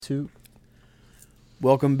2.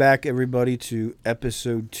 Welcome back, everybody, to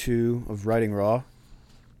episode 2 of Writing Raw.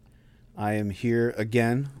 I am here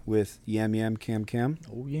again with Yam Yam Cam Cam.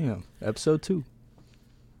 Oh, yeah. Episode 2.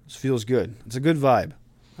 This feels good. It's a good vibe.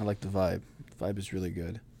 I like the vibe. The vibe is really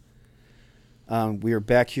good. We are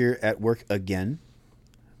back here at work again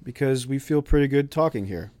because we feel pretty good talking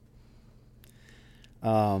here.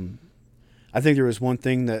 I think there was one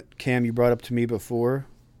thing that, Cam, you brought up to me before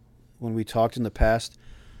when we talked in the past.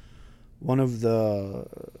 One of the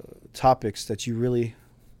topics that you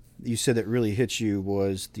said that really hit you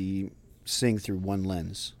was the seeing through one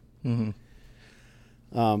lens. Mm-hmm.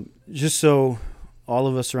 Just so all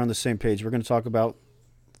of us are on the same page, we're going to talk about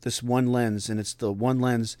this one lens, and it's the one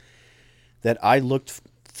lens that I looked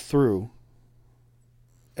through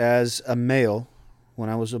as a male when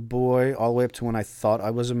I was a boy, all the way up to when I thought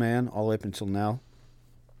I was a man, all the way up until now.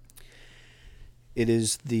 It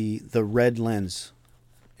is the red lens.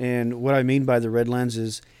 And what I mean by the red lens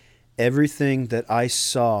is everything that I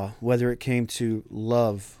saw, whether it came to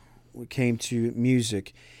love, when it came to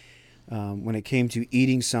music, when it came to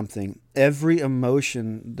eating something, every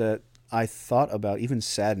emotion that I thought about, even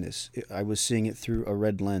sadness, I was seeing it through a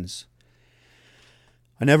red lens.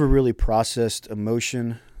 I never really processed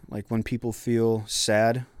emotion. Like when people feel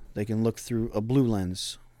sad, they can look through a blue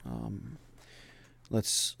lens.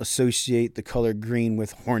 Let's associate the color green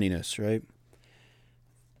with horniness, right?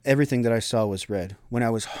 Everything that I saw was red. When I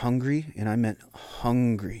was hungry, and I meant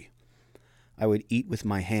hungry, I would eat with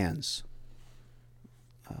my hands.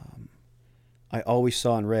 I always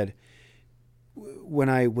saw in red. When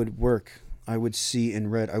I would work, I would see in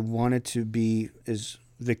red. I wanted to be as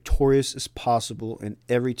victorious as possible in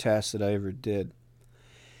every task that I ever did.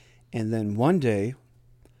 And then one day,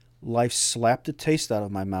 life slapped a taste out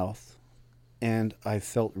of my mouth, and I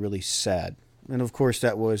felt really sad. And of course,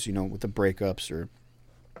 that was, with the breakups or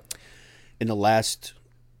in the last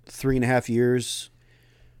 3.5 years,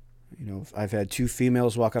 I've had 2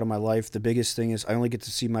 females walk out of my life. The biggest thing is I only get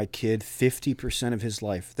to see my kid 50% of his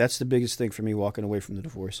life. That's the biggest thing for me walking away from the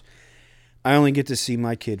divorce. I only get to see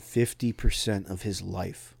my kid 50% of his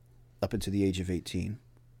life up until the age of 18.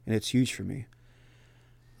 And it's huge for me.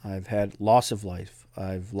 I've had loss of life.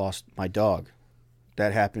 I've lost my dog.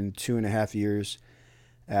 That happened 2.5 years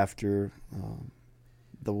after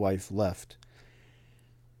the wife left.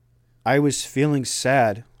 I was feeling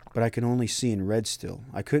sad, but I could only see in red still.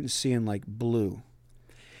 I couldn't see in like blue.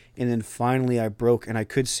 And then finally I broke and I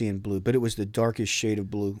could see in blue, but it was the darkest shade of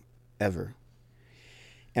blue ever.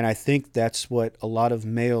 And I think that's what a lot of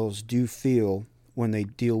males do feel when they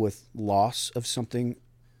deal with loss of something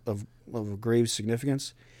of grave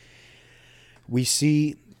significance. We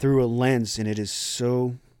see through a lens, and it is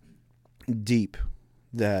so deep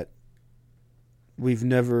that we've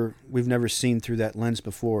never seen through that lens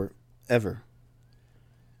before, ever.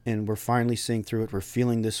 And we're finally seeing through it. We're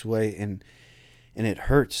feeling this way, and it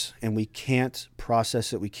hurts, and we can't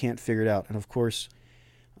process it. We can't figure it out. And of course,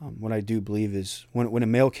 what I do believe is when a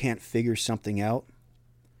male can't figure something out,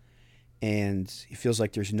 and he feels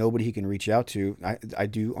like there's nobody he can reach out to, I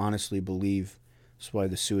do honestly believe that's why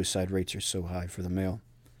the suicide rates are so high for the male.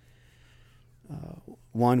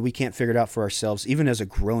 One, we can't figure it out for ourselves. Even as a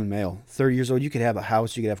grown male, 30 years old, you could have a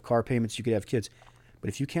house, you could have car payments, you could have kids. But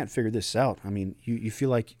if you can't figure this out, you feel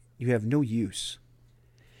like you have no use.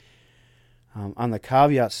 On the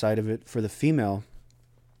caveat side of it, for the female,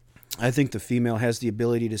 I think the female has the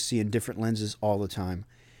ability to see in different lenses all the time.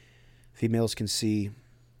 Females can see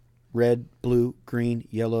red, blue, green,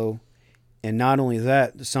 yellow. And not only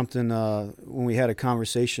that, something when we had a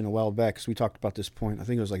conversation a while back, because we talked about this point, I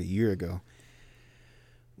think it was like a year ago,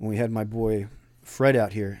 when we had my boy Fred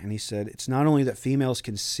out here, and he said it's not only that females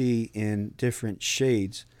can see in different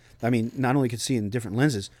shades. Not only can see in different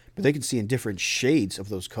lenses, but they can see in different shades of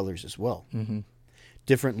those colors as well. Mm-hmm.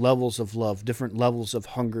 Different levels of love, different levels of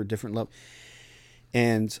hunger, different love.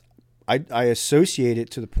 And I associate it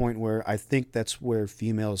to the point where I think that's where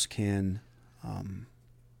females can,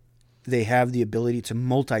 they have the ability to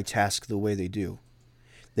multitask the way they do.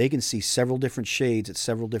 They can see several different shades at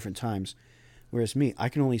several different times. Whereas me, I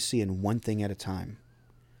can only see in one thing at a time.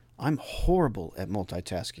 I'm horrible at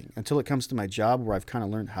multitasking. Until it comes to my job where I've kind of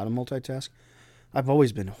learned how to multitask, I've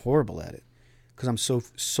always been horrible at it because I'm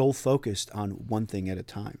so focused on one thing at a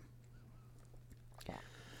time.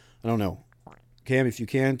 I don't know. Cam, if you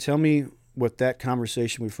can, tell me what that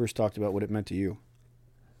conversation we first talked about, what it meant to you.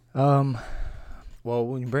 Well,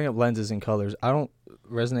 when you bring up lenses and colors, I don't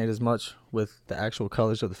resonate as much with the actual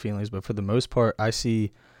colors of the feelings, but for the most part, I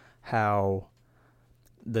see how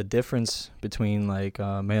the difference between like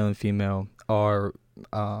male and female are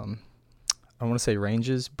I want to say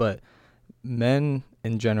ranges, but men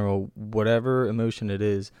in general, whatever emotion it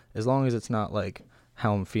is, as long as it's not like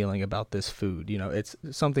how I'm feeling about this food, you know, it's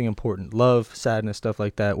something important. Love, sadness, stuff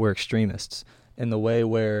like that. We're extremists in the way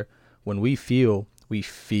where when we feel, we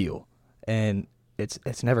feel. And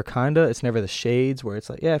it's never kinda, it's never the shades where it's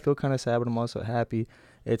like, yeah, I feel kind of sad, but I'm also happy.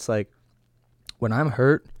 It's like when I'm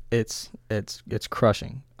hurt, it's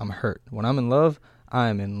crushing. I'm hurt. When I'm in love,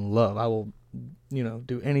 I'm in love. I will, you know,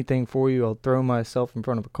 do anything for you. I'll throw myself in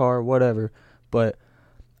front of a car, whatever. But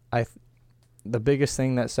the biggest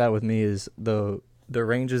thing that sat with me is the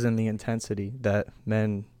ranges and the intensity that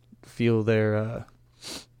men feel their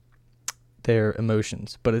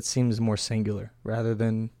emotions, but it seems more singular rather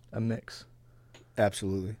than a mix.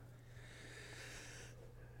 Absolutely.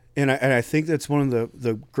 And I think that's one of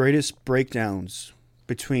the greatest breakdowns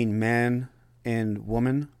between man and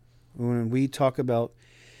woman. When we talk about,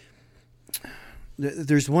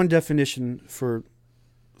 there's one definition for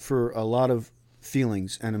a lot of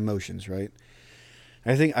feelings and emotions, right?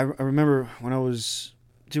 I think I remember when I was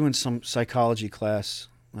doing some psychology class,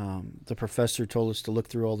 the professor told us to look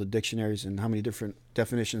through all the dictionaries and how many different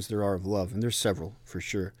definitions there are of love, and there's several for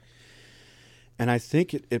sure. And I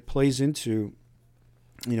think it plays into,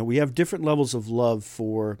 you know, we have different levels of love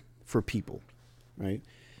for people, right?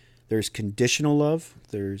 There's conditional love,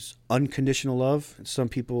 there's unconditional love. And some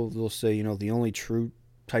people will say, you know, the only true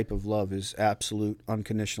type of love is absolute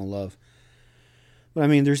unconditional love. But I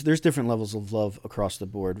mean, there's different levels of love across the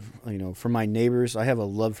board. You know, for my neighbors, I have a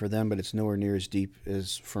love for them, but it's nowhere near as deep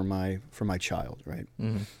as for my child, right?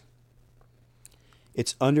 Mm-hmm.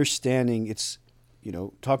 It's understanding, it's, you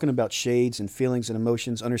know, talking about shades and feelings and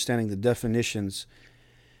emotions, understanding the definitions,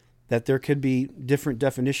 that there could be different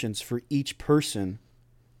definitions for each person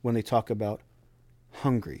when they talk about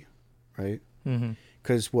hungry, right?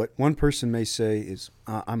 Because what one person may say is,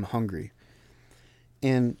 I'm hungry.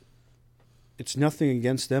 And it's nothing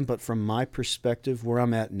against them, but from my perspective, where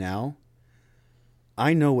I'm at now,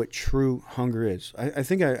 I know what true hunger is. I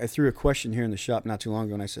think I threw a question here in the shop not too long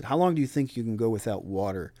ago, and I said, how long do you think you can go without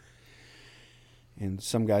water? And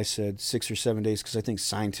some guy said 6 or 7 days, because I think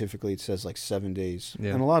scientifically it says like 7 days.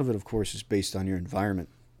 Yeah. And a lot of it, of course, is based on your environment.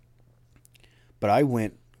 But I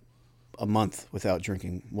went a month without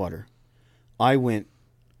drinking water. I can't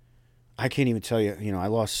even tell you, you know, I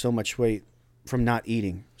lost so much weight from not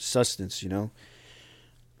eating, sustenance, you know.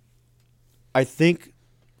 I think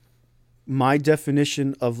my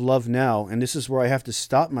definition of love now, and this is where I have to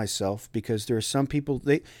stop myself, because there are some people,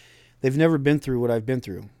 they've never been through what I've been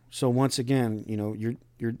through. So once again, you know,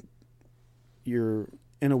 you're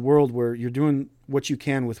in a world where you're doing what you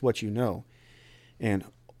can with what you know. And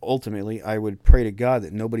ultimately, I would pray to God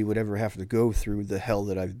that nobody would ever have to go through the hell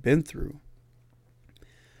that I've been through.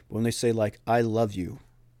 But when they say, like, I love you,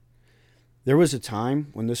 there was a time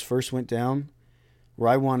when this first went down where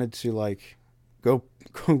I wanted to, like, go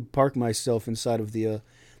park myself inside of the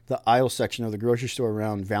aisle section of the grocery store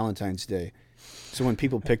around Valentine's Day. So when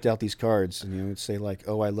people picked out these cards and, you know, it'd say like,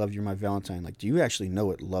 oh, I love you, you're my Valentine. Like, do you actually know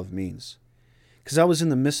what love means? Because I was in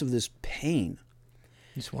the midst of this pain.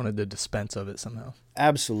 You just wanted to dispense of it somehow.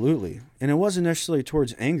 Absolutely. And it wasn't necessarily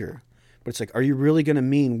towards anger, but it's like, are you really going to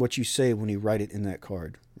mean what you say when you write it in that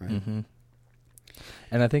card? Right. Mm-hmm.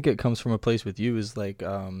 And I think it comes from a place with you is like,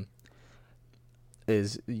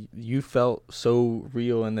 is you felt so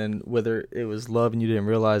real, and then whether it was love and you didn't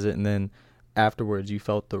realize it, and then afterwards you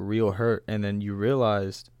felt the real hurt, and then you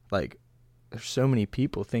realized, like, there's so many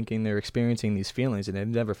people thinking they're experiencing these feelings and they've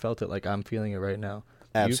never felt it like I'm feeling it right now.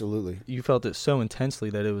 Absolutely. You felt it so intensely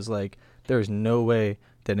that it was like there's no way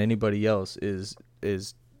that anybody else is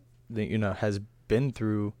you know, has been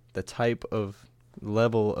through the type of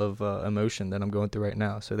level of emotion that I'm going through right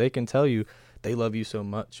now. So they can tell you they love you so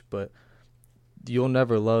much, but you'll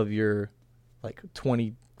never love your like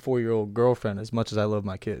 24-year-old girlfriend as much as I love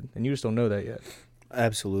my kid, and you just don't know that yet.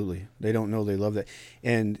 Absolutely. They don't know they love that.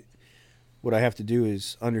 And what I have to do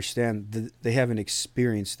is understand that they haven't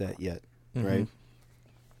experienced that yet, right?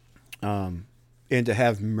 And to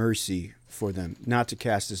have mercy for them, not to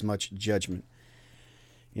cast as much judgment.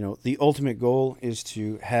 You know, the ultimate goal is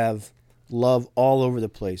to have love all over the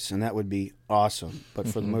place, and that would be awesome. But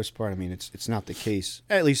for the most part, I mean, it's not the case,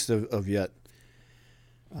 at least of yet.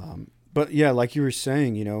 But yeah, like you were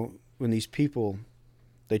saying, you know, when these people,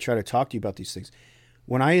 they try to talk to you about these things.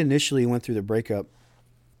 When I initially went through the breakup,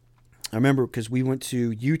 I remember because we went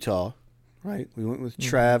to Utah, right? We went with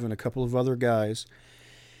Trav and a couple of other guys.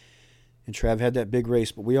 And Trav had that big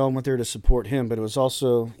race, but we all went there to support him. But it was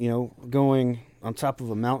also, you know, going on top of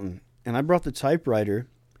a mountain. And I brought the typewriter,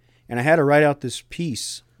 and I had to write out this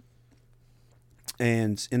piece.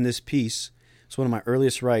 And in this piece, It's one of my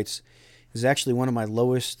earliest rights. It's actually one of my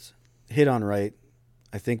lowest hit on right,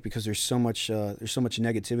 I think, because there's so much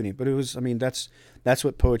negativity. But it was, I mean, that's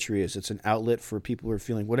what poetry is. It's an outlet for people who are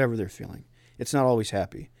feeling whatever they're feeling. It's not always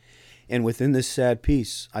happy. And within this sad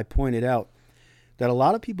piece, I pointed out that a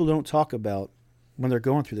lot of people don't talk about when they're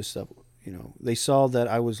going through this stuff. You know, they saw that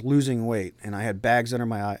I was losing weight and I had bags under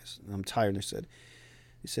my eyes and I'm tired. And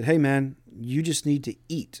they said, hey man, you just need to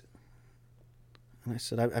eat. And I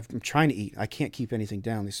said, I'm trying to eat. I can't keep anything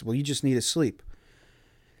down. They said, well, you just need to sleep.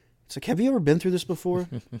 It's like, have you ever been through this before?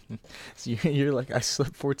 So you're like, I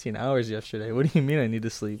slept 14 hours yesterday. What do you mean I need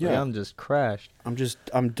to sleep? Yeah. Like, I'm just crashed.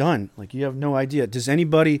 I'm done. Like, you have no idea.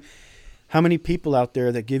 How many people out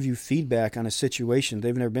there that give you feedback on a situation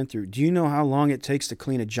they've never been through? Do you know how long it takes to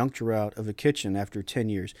clean a junk drawer out of a kitchen after 10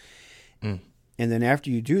 years? And then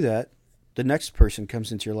after you do that, the next person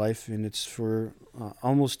comes into your life and it's for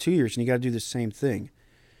almost 2 years and you got to do the same thing.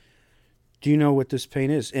 Do you know what this pain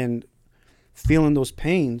is? And feeling those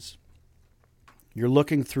pains, you're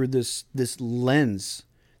looking through this lens,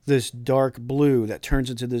 this dark blue that turns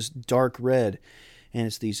into this dark red. And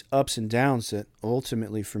it's these ups and downs that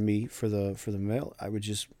ultimately for me, for the male, I would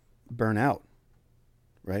just burn out,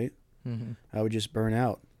 right? Mm-hmm. I would just burn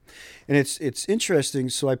out. And it's interesting.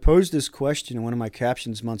 So I posed this question in one of my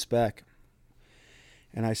captions months back.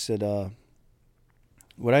 And I said,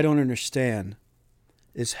 what I don't understand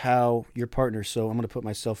is how your partner, so I'm going to put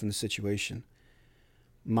myself in the situation.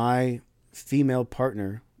 My female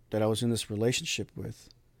partner that I was in this relationship with,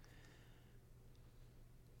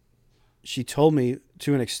 she told me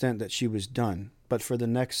to an extent that she was done. But for the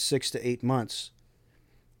next 6 to 8 months,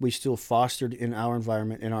 we still fostered in our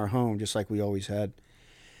environment, in our home, just like we always had.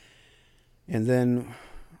 And then,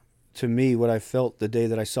 to me, what I felt the day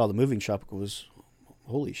that I saw the moving shop was,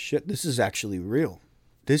 holy shit, this is actually real.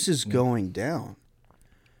 This is going down.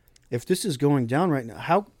 If this is going down right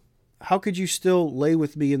now, how could you still lay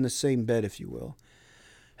with me in the same bed, if you will?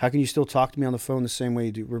 How can you still talk to me on the phone the same way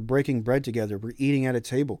you do? We're breaking bread together. We're eating at a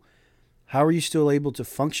table. How are you still able to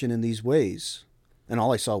function in these ways? And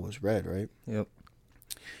all I saw was red, right? Yep.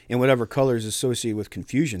 And whatever color is associated with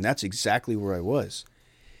confusion, that's exactly where I was.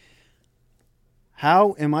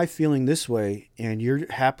 How am I feeling this way and you're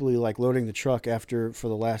happily like loading the truck for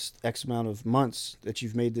the last X amount of months that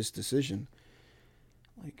you've made this decision?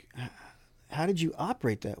 Like, how did you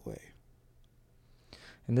operate that way?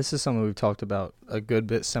 And this is something we've talked about a good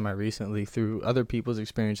bit semi-recently through other people's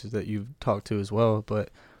experiences that you've talked to as well, but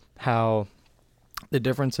how the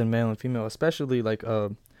difference in male and female, especially like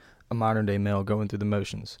a modern day male going through the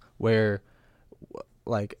motions, where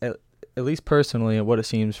like at least personally and what it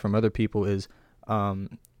seems from other people is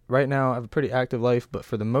right now I have a pretty active life, but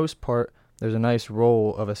for the most part there's a nice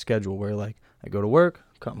roll of a schedule where like I go to work,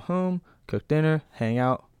 come home, cook dinner, hang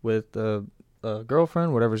out with a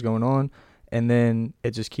girlfriend, whatever's going on, and then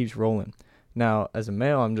it just keeps rolling. Now as a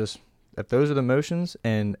male, if those are the motions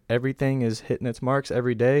and everything is hitting its marks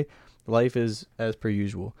every day, life is as per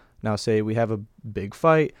usual. Now say we have a big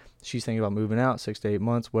fight, she's thinking about moving out 6 to 8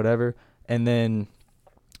 months, whatever, and then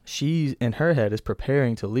she in her head is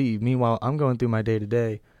preparing to leave. Meanwhile, I'm going through my day to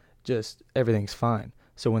day, just everything's fine.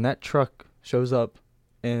 So when that truck shows up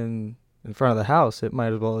in front of the house, it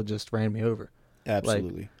might as well have just ran me over.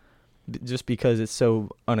 Absolutely. Like, just because it's so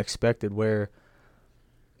unexpected, where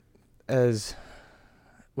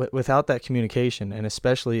without that communication, and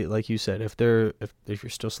especially like you said, if you're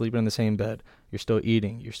still sleeping in the same bed, you're still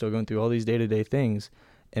eating, you're still going through all these day-to-day things,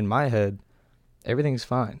 in my head everything's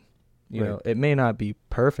fine. You know, it may not be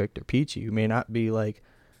perfect or peachy, you may not be like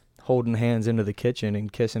holding hands into the kitchen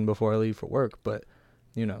and kissing before I leave for work, but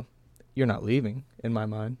you know, you're not leaving in my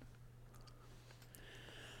mind.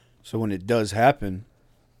 So when it does happen,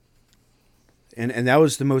 and that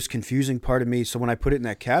was the most confusing part of me. So when I put it in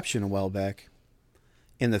that caption a while back,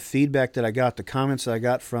 and the feedback that I got, the comments that I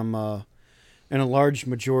got from, and a large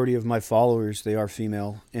majority of my followers, they are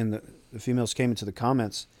female, and the females came into the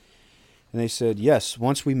comments, and they said, yes,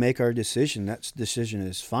 once we make our decision, that decision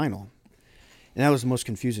is final. And that was the most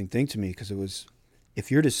confusing thing to me, because it was, if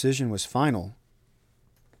your decision was final,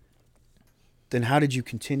 then how did you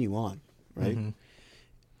continue on, right? Mm-hmm.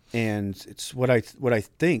 And it's what I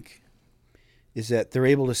think is that they're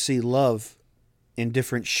able to see love in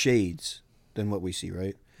different shades than what we see,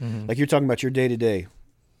 right? Mm-hmm. Like you're talking about your day-to-day.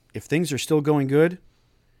 If things are still going good,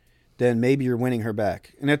 then maybe you're winning her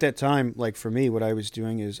back. And at that time, like for me, what I was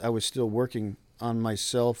doing is I was still working on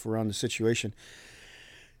myself around the situation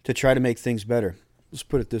to try to make things better. Let's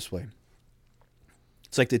put it this way.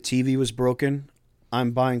 It's like the TV was broken.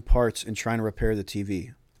 I'm buying parts and trying to repair the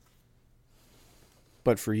TV.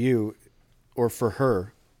 But for you, or for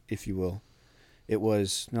her, if you will, It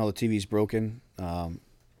was, no, the TV's broken.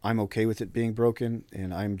 I'm okay with it being broken,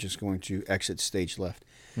 and I'm just going to exit stage left.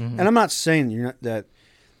 Mm-hmm. And I'm not saying you're not, that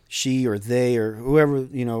she or they or whoever,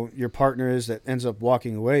 you know, your partner is that ends up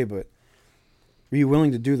walking away, but were you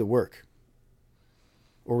willing to do the work?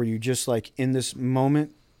 Or were you just like in this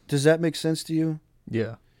moment? Does that make sense to you?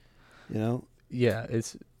 Yeah. You know? Yeah,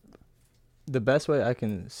 it's the best way I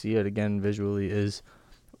can see it again visually is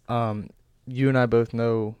you and I both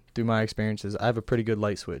know through my experiences I have a pretty good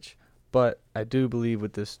light switch. But I do believe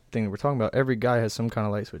with this thing that we're talking about, every guy has some kind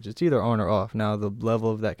of light switch. It's either on or off. Now the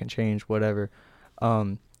level of that can change, whatever.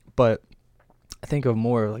 But I think of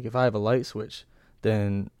more like if I have a light switch,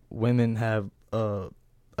 then women have a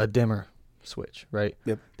dimmer switch, right?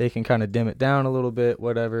 Yep. They can kind of dim it down a little bit,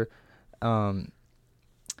 whatever.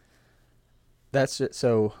 That's it.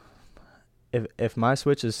 So if my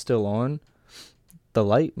switch is still on, the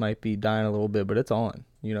light might be dying a little bit, but it's on.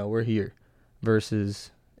 You know, we're here.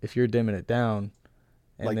 Versus if you're dimming it down,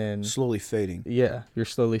 and like then slowly fading. Yeah, you're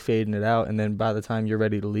slowly fading it out, and then by the time you're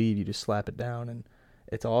ready to leave, you just slap it down, and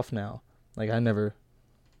it's off now. Like I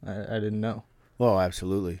didn't know. Oh,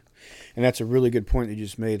 absolutely. And that's a really good point you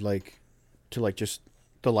just made, like just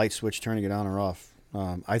the light switch, turning it on or off.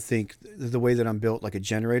 I think the way that I'm built like a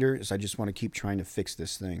generator is I just want to keep trying to fix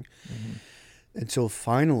this thing until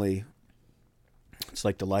finally it's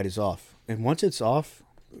like the light is off. And once it's off,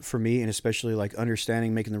 for me, and especially like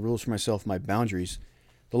understanding, making the rules for myself, my boundaries,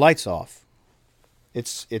 the light's off.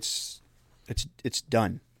 It's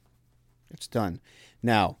done. It's done.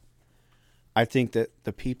 Now, I think that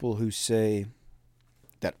the people who say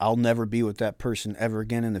that I'll never be with that person ever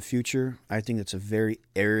again in the future, I think that's a very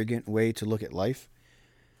arrogant way to look at life,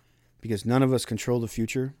 because none of us control the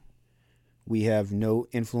future. We have no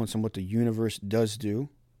influence on what the universe does do.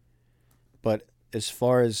 But as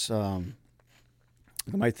far as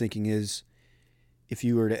my thinking is, if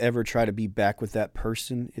you were to ever try to be back with that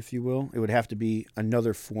person, if you will, it would have to be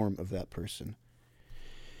another form of that person.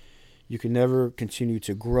 You can never continue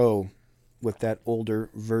to grow with that older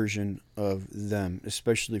version of them,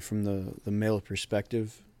 especially from the male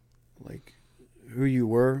perspective. Like who you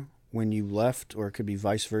were when you left, or it could be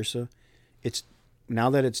vice versa. It's now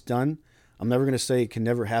that it's done, I'm never going to say it can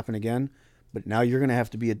never happen again, but now you're going to have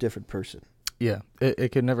to be a different person. Yeah,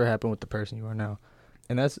 it could never happen with the person you are now.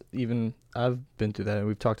 And that's even, I've been through that, and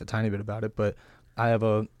we've talked a tiny bit about it, but I have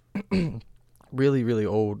a really, really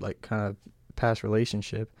old, like, kind of past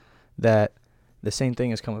relationship that the same thing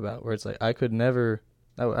has come about, where it's like, I would never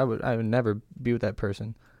be with that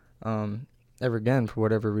person ever again for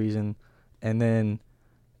whatever reason. And then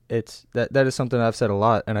it's, that is something I've said a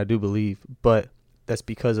lot, and I do believe, but that's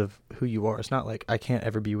because of who you are. It's not like I can't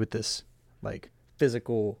ever be with this, like,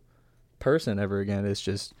 physical person ever again. It's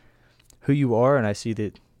just who you are, and I see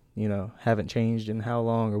that, you know, haven't changed in how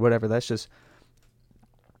long or whatever. That's just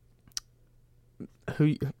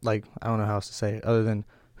who, like, I don't know how else to say it other than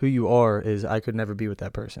who you are is I could never be with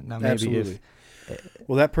that person. Now, maybe absolutely.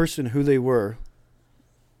 Well, that person, who they were,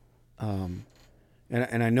 and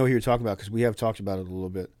I know who you're talking about because we have talked about it a little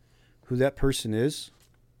bit, who that person is,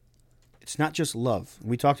 it's not just love.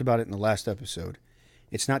 We talked about it in the last episode.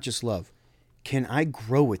 It's not just love. Can I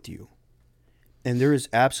grow with you? And there is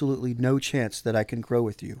absolutely no chance that I can grow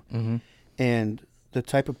with you. Mm-hmm. And the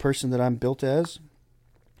type of person that I'm built as,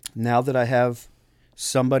 now that I have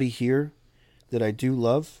somebody here that I do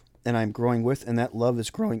love and I'm growing with, and that love is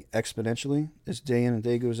growing exponentially as day in and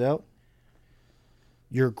day goes out,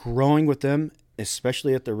 you're growing with them,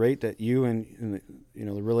 especially at the rate that you and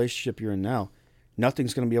the relationship you're in now,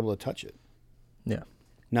 nothing's going to be able to touch it. Yeah.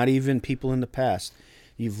 Not even people in the past.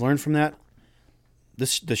 You've learned from that.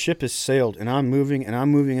 The ship has sailed, and I'm moving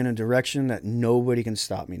in a direction that nobody can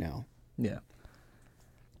stop me now. Yeah.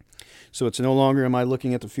 So it's no longer am I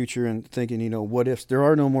looking at the future and thinking, what ifs. There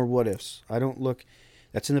are no more what ifs. I don't look.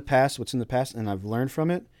 That's in the past. What's in the past, and I've learned from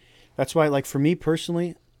it. That's why, like, for me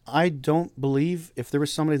personally, I don't believe if there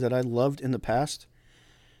was somebody that I loved in the past,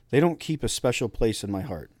 they don't keep a special place in my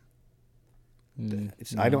heart. No.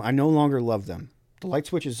 I no longer love them. The light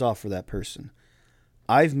switch is off for that person.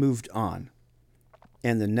 I've moved on.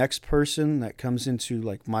 And the next person that comes into,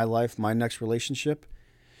 like, my life, my next relationship,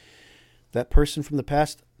 that person from the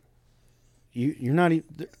past, you're not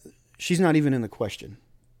even, she's not even in the question,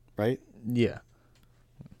 right? Yeah.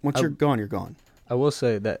 Once you're gone, you're gone. I will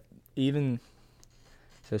say that even,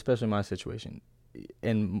 so especially my situation,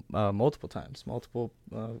 and multiple times, multiple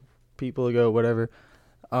people ago, whatever,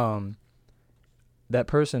 that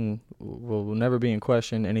person will never be in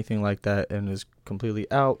question, anything like that, and is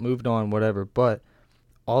completely out, moved on, whatever. But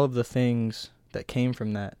all of the things that came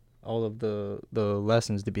from that all of the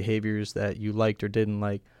lessons, the behaviors that you liked or didn't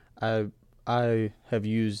like. I have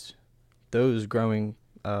used those growing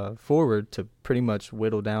forward to pretty much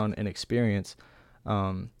whittle down an experience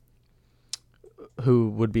who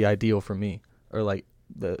would be ideal for me, or like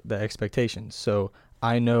the expectations. So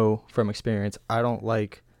I know from experience I don't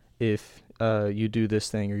like if you do this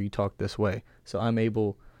thing or you talk this way. So I'm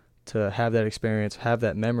able to have that experience, have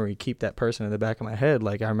that memory, keep that person in the back of my head.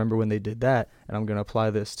 Like, I remember when they did that, and I'm going to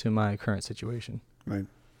apply this to my current situation. Right.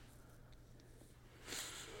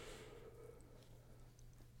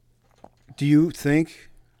 Do you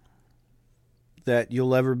think that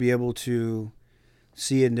you'll ever be able to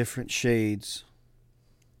see in different shades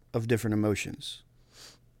of different emotions?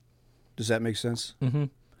 Does that make sense? Mm-hmm.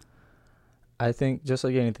 I think just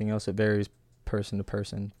like anything else, it varies person to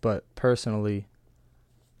person. But personally,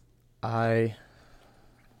 I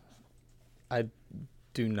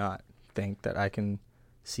do not think that I can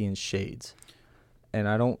see in shades. And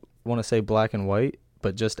I don't want to say black and white,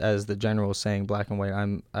 but just as the general saying black and white,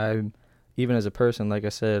 I'm even as a person, like I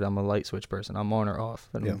said, I'm a light switch person. I'm on or off,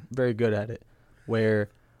 and I'm very good at it. Where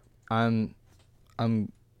I'm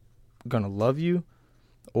gonna love you,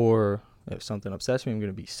 or if something upsets me, I'm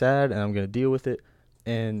gonna be sad and I'm gonna deal with it.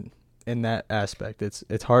 And in that aspect,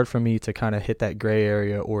 it's hard for me to kind of hit that gray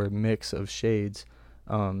area or mix of shades.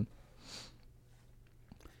 Yeah,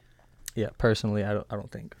 personally, I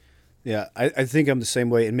don't think. Yeah, I think I'm the same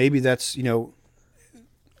way, and maybe that's,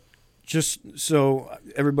 just so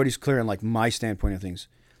everybody's clear on like my standpoint of things.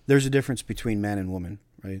 There's a difference between man and woman,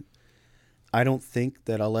 right? I don't think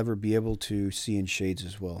that I'll ever be able to see in shades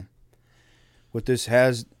as well. What this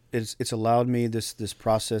has, it's allowed me this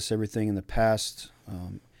process, everything in the past.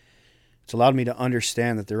 It's allowed me to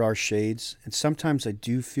understand that there are shades, and sometimes I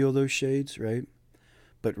do feel those shades, right?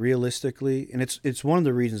 But realistically, and it's one of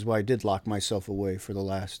the reasons why I did lock myself away for the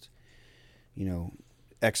last,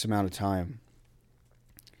 X amount of time,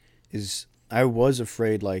 is I was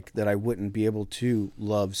afraid like that I wouldn't be able to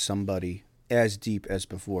love somebody as deep as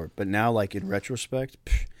before. But now, like in retrospect,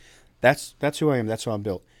 that's who I am. That's how I'm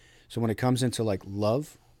built. So when it comes into like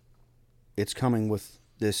love, it's coming with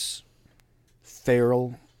this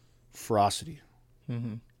feral ferocity.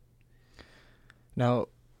 Mm-hmm. Now,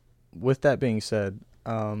 with that being said,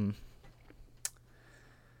 even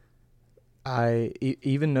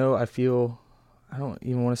though I feel, I don't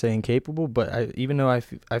even want to say incapable, but even though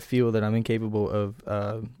I feel that I'm incapable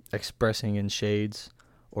of expressing in shades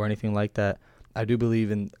or anything like that, I do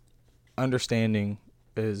believe in understanding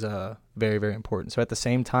is very, very important. So at the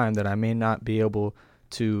same time that I may not be able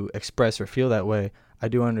to express or feel that way, I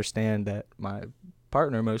do understand that my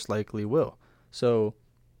partner most likely will. So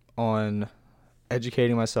on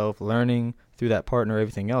educating myself, learning through that partner,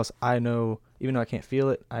 everything else, I know, even though I can't feel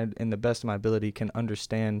it, I, in the best of my ability, can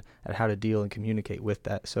understand at how to deal and communicate with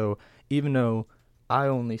that. So even though I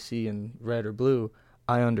only see in red or blue,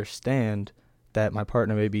 I understand that my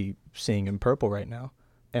partner may be seeing in purple right now,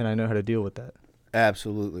 and I know how to deal with that.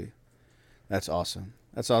 Absolutely. That's awesome.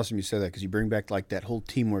 That's awesome you said that, because you bring back like that whole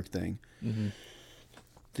teamwork thing. Mm-hmm.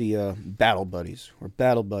 The battle buddies. We're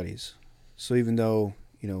battle buddies. So even though,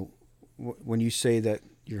 when you say that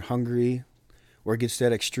you're hungry, or it gets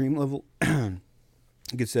that extreme level, of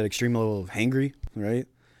hangry, right?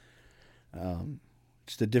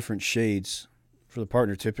 It's the different shades for the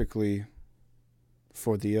partner, typically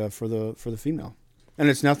for the female. And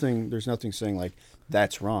it's nothing. There's nothing saying like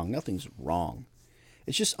that's wrong. Nothing's wrong.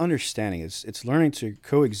 It's just understanding. It's learning to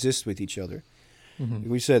coexist with each other. Mm-hmm.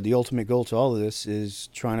 We said the ultimate goal to all of this is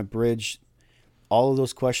trying to bridge all of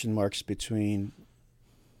those question marks between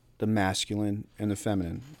the masculine and the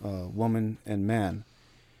feminine, woman and man.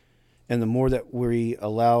 And the more that we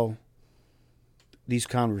allow these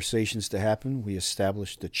conversations to happen, we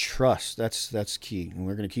establish the trust. That's key. And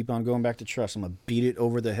we're going to keep on going back to trust. I'm going to beat it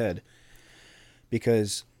over the head,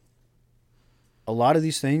 because a lot of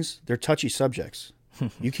these things, they're touchy subjects.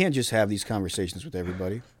 You can't just have these conversations with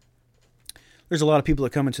everybody. There's a lot of people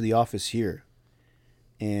that come into the office here,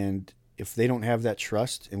 and if they don't have that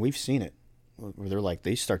trust, and we've seen it, where they're like,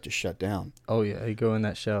 they start to shut down. Oh yeah, you go in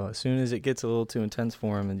that shell as soon as it gets a little too intense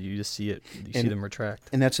for them, and you just see it. See them retract.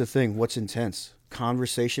 And that's the thing. What's intense?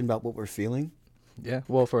 Conversation about what we're feeling. Yeah.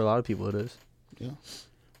 Well, for a lot of people, it is. Yeah.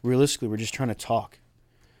 Realistically, we're just trying to talk.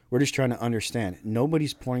 We're just trying to understand.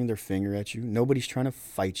 Nobody's pointing their finger at you. Nobody's trying to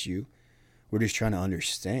fight you. We're just trying to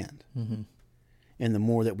understand. Mm-hmm. And the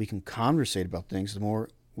more that we can conversate about things, the more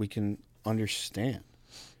we can understand.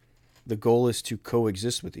 The goal is to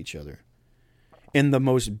coexist with each other in the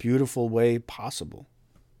most beautiful way possible.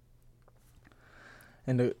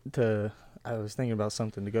 And to I was thinking about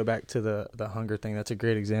something to go back to the hunger thing. That's a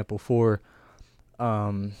great example for,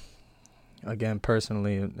 again,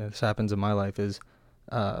 personally, and this happens in my life, is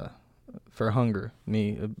for hunger.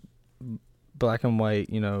 Me, black and white,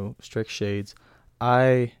 strict shades.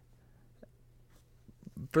 I,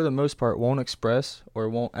 for the most part, won't express or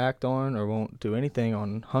won't act on or won't do anything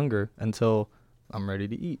on hunger until I'm ready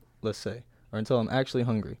to eat, let's say, or until I'm actually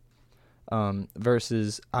hungry.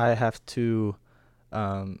 Versus I have to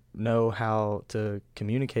know how to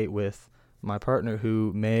communicate with my partner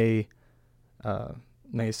who may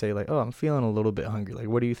say like, oh, I'm feeling a little bit hungry. Like,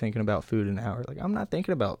 what are you thinking about food in an hour? Like, I'm not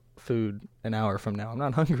thinking about food an hour from now. I'm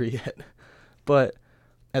not hungry yet. But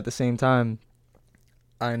at the same time,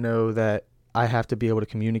 I know that I have to be able to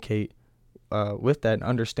communicate with that and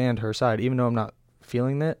understand her side, even though I'm not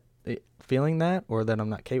feeling that, or that I'm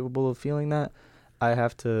not capable of feeling that. I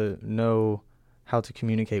have to know how to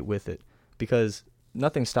communicate with it, because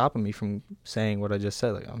nothing's stopping me from saying what I just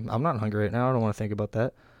said. Like, I'm not hungry right now. I don't want to think about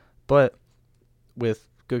that. But with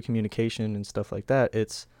good communication and stuff like that,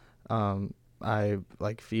 it's I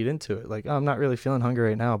like feed into it. Like, oh, I'm not really feeling hungry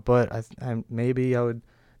right now, but I maybe I would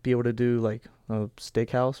be able to do like a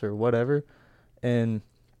steakhouse or whatever. And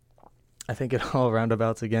I think it all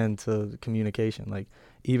roundabouts again to communication. Like,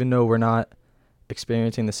 even though we're not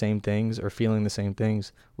experiencing the same things or feeling the same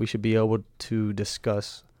things, we should be able to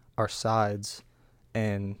discuss our sides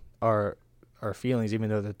and our feelings, even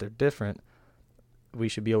though that they're different. We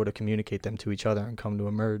should be able to communicate them to each other and come to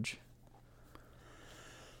a merge.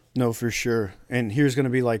 No, for sure. And here's going to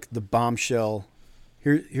be like the bombshell.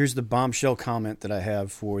 Here's the bombshell comment that I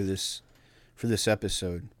have for this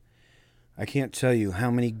episode. I can't tell you how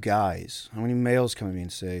many males come to me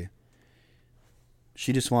and say,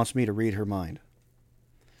 she just wants me to read her mind.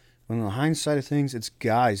 When on the hindsight of things, it's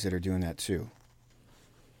guys that are doing that too.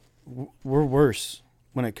 We're worse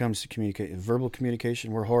when it comes to communication. Verbal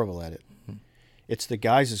communication, we're horrible at it. Mm-hmm. It's the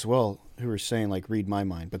guys as well who are saying, like, read my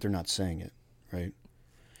mind, but they're not saying it, right?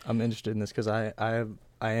 I'm interested in this because I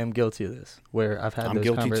am guilty of this, where I've had I'm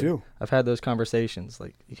guilty too. I've had those conversations.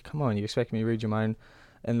 Like, come on, you expect me to read your mind?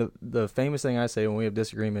 And the famous thing I say when we have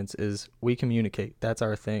disagreements is we communicate. That's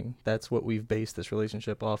our thing. That's what we've based this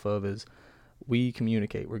relationship off of, is we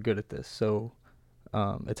communicate. We're good at this. So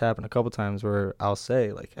it's happened a couple times where I'll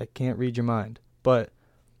say, like, I can't read your mind. But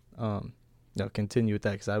continue with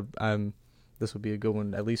that, because this would be a good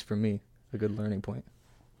one, at least for me, a good learning point.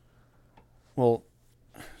 Well,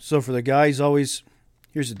 so for the guys, always,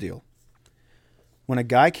 here's the deal. When a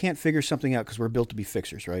guy can't figure something out, because we're built to be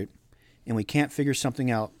fixers, right? And we can't figure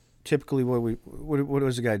something out, typically what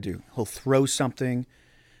does a guy do? He'll throw something,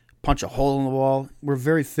 punch a hole in the wall. We're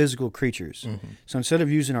very physical creatures. Mm-hmm. So instead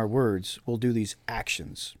of using our words, we'll do these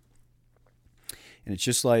actions. And it's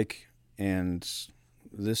just like, and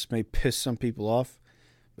this may piss some people off,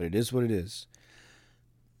 but it is what it is.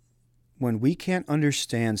 When we can't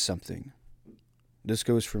understand something, this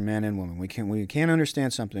goes for men and women. When we can't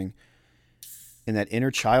understand something and that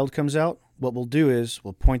inner child comes out, what we'll do is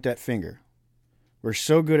we'll point that finger. We're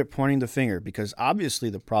so good at pointing the finger because obviously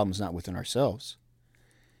the problem's not within ourselves.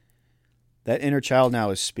 That inner child now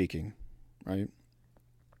is speaking, right?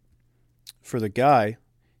 For the guy,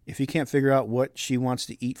 if he can't figure out what she wants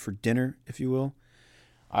to eat for dinner, if you will,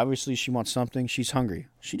 obviously she wants something. She's hungry.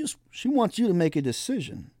 She wants you to make a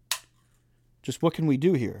decision. Just what can we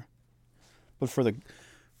do here? But for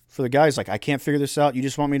the guys, like, I can't figure this out. You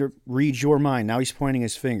just want me to read your mind. Now he's pointing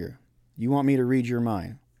his finger. You want me to read your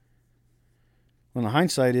mind. Well, the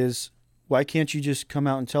hindsight is, why can't you just come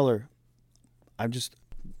out and tell her,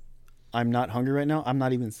 I'm not hungry right now. I'm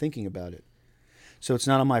not even thinking about it. So it's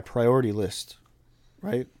not on my priority list,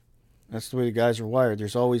 right? That's the way the guys are wired.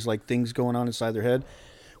 There's always like things going on inside their head.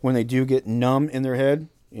 When they do get numb in their head,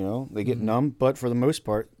 they get numb. But for the most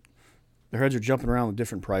part, their heads are jumping around with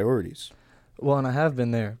different priorities. Well, and I have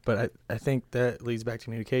been there, but I think that leads back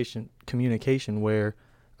to communication where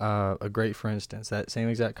a great, for instance, that same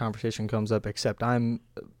exact conversation comes up, except I'm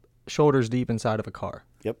shoulders deep inside of a car.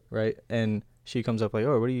 Yep. Right? And she comes up like,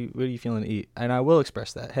 oh, what are you feeling to eat? And I will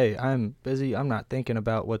express that. Hey, I'm busy. I'm not thinking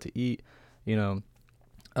about what to eat, and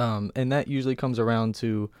that usually comes around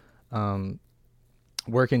to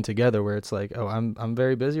working together, where it's like, oh, I'm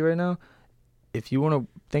very busy right now. If you want to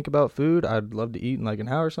think about food, I'd love to eat in like an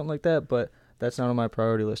hour or something like that, but that's not on my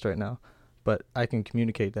priority list right now. But I can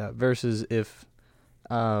communicate that, versus if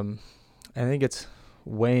I think it's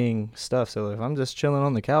weighing stuff. So if I'm just chilling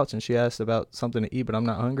on the couch and she asks about something to eat but I'm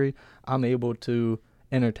not hungry, I'm able to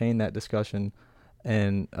entertain that discussion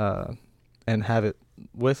and have it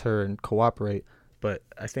with her and cooperate. But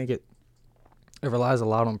I think it relies a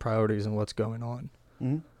lot on priorities and what's going on.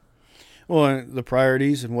 Mm-hmm. Well, the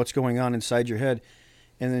priorities and what's going on inside your head,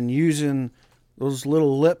 and then using those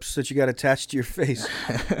little lips that you got attached to your face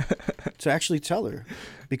to actually tell her.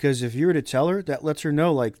 Because if you were to tell her, that lets her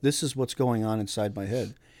know, like, this is what's going on inside my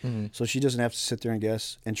head. Mm-hmm. So she doesn't have to sit there and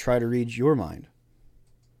guess and try to read your mind.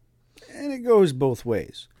 And it goes both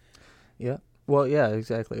ways. Yeah. Well, yeah,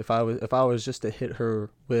 exactly. If I was just to hit her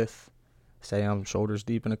with, say I'm shoulders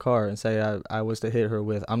deep in a car, and say I was to hit her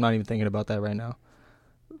with, I'm not even thinking about that right now.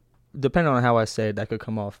 Depending on how I say it, that could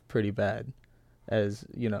come off pretty bad, as,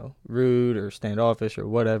 you know, rude or standoffish or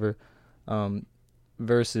whatever.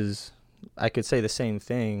 Versus, I could say the same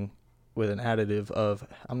thing with an additive of,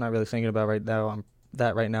 I'm not really thinking about right now.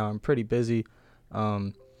 I'm pretty busy.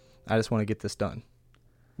 I just want to get this done.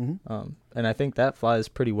 Mm-hmm. And I think that flies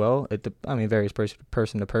pretty well. It varies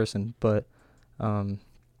person to person, but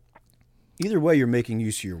either way, you're making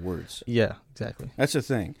use of your words. Yeah, exactly. That's the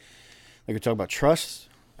thing. Like we talk about trust.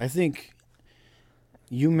 I think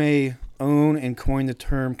you may own and coin the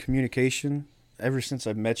term communication. Ever since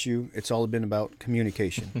I've met you, it's all been about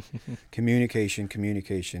communication. Communication.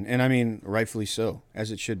 And I mean, rightfully so, as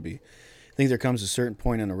it should be. I think there comes a certain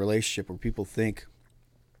point in a relationship where people think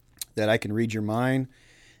that I can read your mind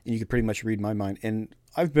and you can pretty much read my mind. And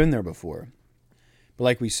I've been there before. But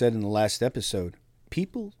like we said in the last episode,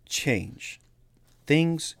 people change.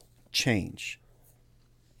 Things change.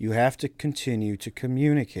 You have to continue to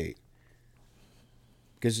communicate.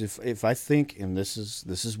 Because if I think, and this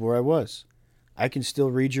is where I was, I can still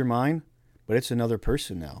read your mind, but it's another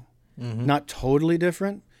person now. Mm-hmm. Not totally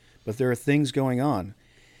different, but there are things going on.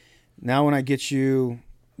 Now when I get you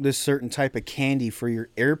this certain type of candy for your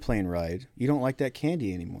airplane ride, you don't like that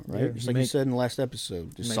candy anymore, right? Yeah, Just like you said in the last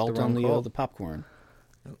episode, the salt on the popcorn.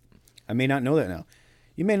 Yep. I may not know that now.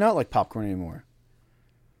 You may not like popcorn anymore.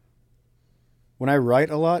 When I write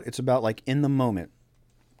a lot, it's about like in the moment,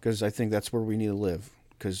 because I think that's where we need to live,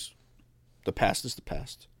 because the past is the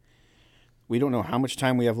past. We don't know how much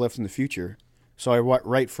time we have left in the future, so I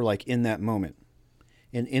write for like in that moment.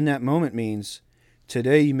 And in that moment means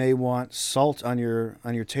today you may want salt on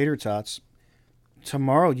your tater tots.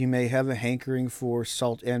 Tomorrow you may have a hankering for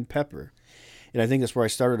salt and pepper. And I think that's where I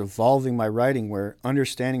started evolving my writing, where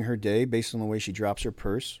understanding her day based on the way she drops her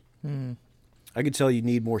purse. I could tell you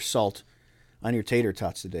need more salt on your tater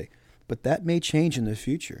tots today. But that may change in the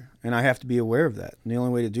future, and I have to be aware of that. And the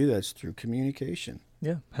only way to do that is through communication.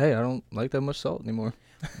 Yeah. Hey, I don't like that much salt anymore.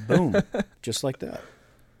 Boom. Just like that.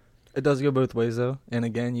 It does go both ways, though. And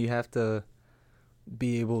again, you have to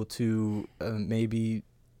be able to, maybe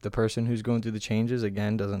the person who's going through the changes,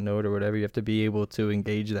 again, doesn't know it or whatever. You have to be able to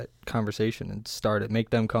engage that conversation and start it, make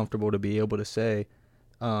them comfortable to be able to say,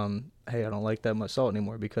 hey, I don't like that much salt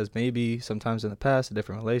anymore. Because maybe sometimes in the past, a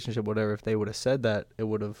different relationship, whatever, if they would have said that, it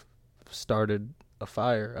would have started a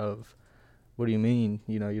fire of, what do you mean?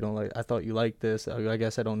 You know, you don't like, I thought you liked this. I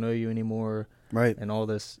guess I don't know you anymore. Right. And all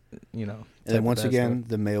this, you know. And then once again,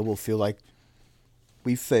 the male will feel like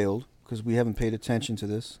we failed because we haven't paid attention to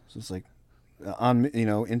this. So it's like,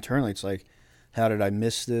 internally, it's like, how did I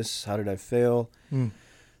miss this? How did I fail?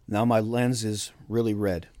 Now my lens is really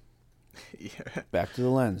red. Yeah. Back to the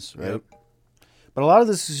lens, right? Yep. But a lot of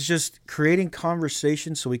this is just creating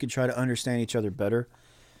conversation so we can try to understand each other better.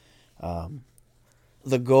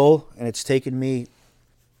 The goal, and it's taken me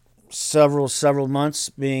several months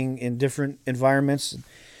being in different environments and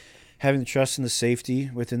having the trust and the safety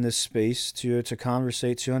within this space to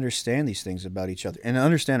conversate, to understand these things about each other and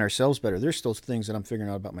understand ourselves better. There's still things that I'm figuring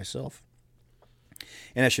out about myself.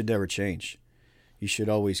 And that should never change. You should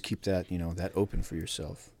always keep that, that open for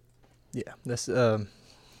yourself. Yeah. That's I'm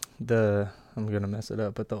going to mess it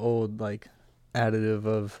up, but the old like additive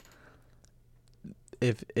of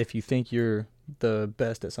if you think you're the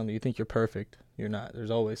best at something, you think you're perfect, you're not. There's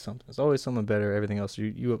always something. There's always someone better. Everything else,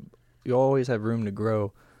 you always have room to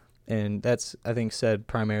grow, and that's, I think, said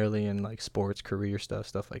primarily in like sports, career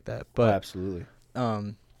stuff like that. But absolutely,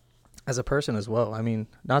 as a person as well. I mean,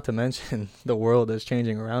 not to mention the world is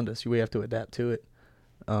changing around us. We have to adapt to it.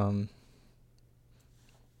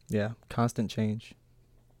 Yeah, constant change,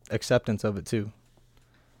 acceptance of it too.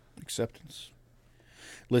 Acceptance.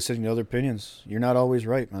 Listening to other opinions. You're not always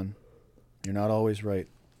right, man. You're not always right.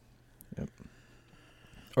 Yep.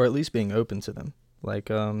 Or at least being open to them. Like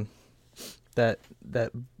that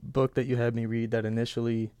book that you had me read that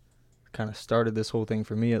initially kind of started this whole thing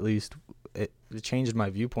for me, at least, it changed my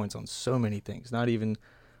viewpoints on so many things. Not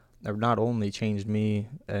only changed me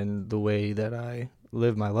and the way that I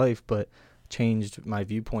live my life, but changed my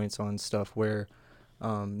viewpoints on stuff where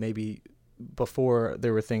maybe before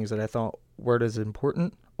there were things that I thought weren't as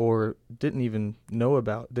important or didn't even know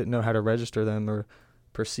about, didn't know how to register them or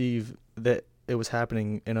perceive that it was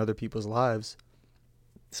happening in other people's lives,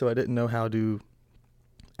 so I didn't know how to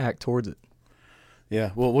act towards it.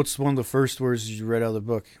 Yeah. Well, what's one of the first words you read out of the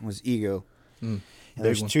book was ego. Mm, And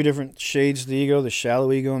there's two different shades of the ego, the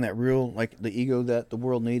shallow ego and that real, like the ego that the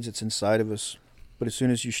world needs. It's inside of us. But as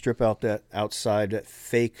soon as you strip out that outside, that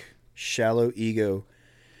fake, shallow ego,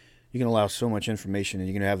 you can allow so much information and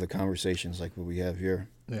you can have the conversations like what we have here.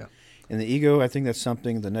 Yeah. And the ego, I think that's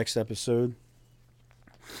something, the next episode,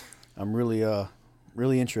 I'm really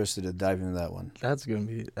interested in diving into that one. That's going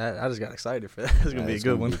to be, I just got excited for that. It's going to be a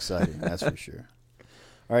good one. Be exciting, that's for sure.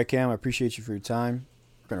 All right, Cam, I appreciate you for your time.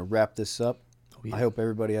 We're going to wrap this up. Oh, yeah. I hope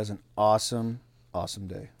everybody has an awesome, awesome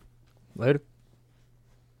day. Later.